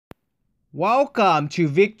Welcome to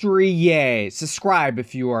Victory Yay. Subscribe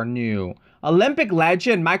if you are new. Olympic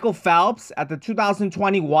legend Michael Phelps at the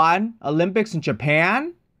 2021 Olympics in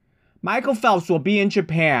Japan? Michael Phelps will be in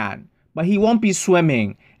Japan, but he won't be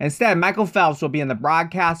swimming. Instead, Michael Phelps will be in the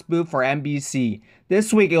broadcast booth for NBC.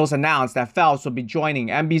 This week, it was announced that Phelps will be joining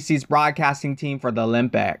NBC's broadcasting team for the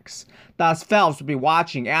Olympics. Thus, Phelps will be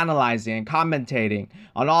watching, analyzing, and commentating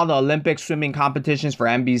on all the Olympic swimming competitions for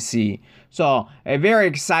NBC. So, a very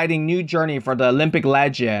exciting new journey for the Olympic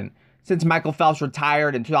legend. Since Michael Phelps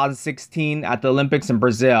retired in 2016 at the Olympics in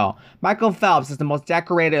Brazil, Michael Phelps is the most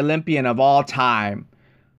decorated Olympian of all time.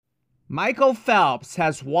 Michael Phelps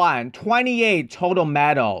has won 28 total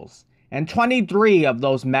medals, and 23 of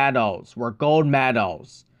those medals were gold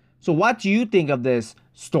medals. So what do you think of this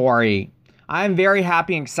story? I am very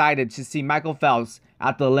happy and excited to see Michael Phelps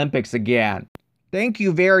at the Olympics again. Thank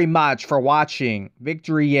you very much for watching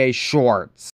Victory Yay Shorts.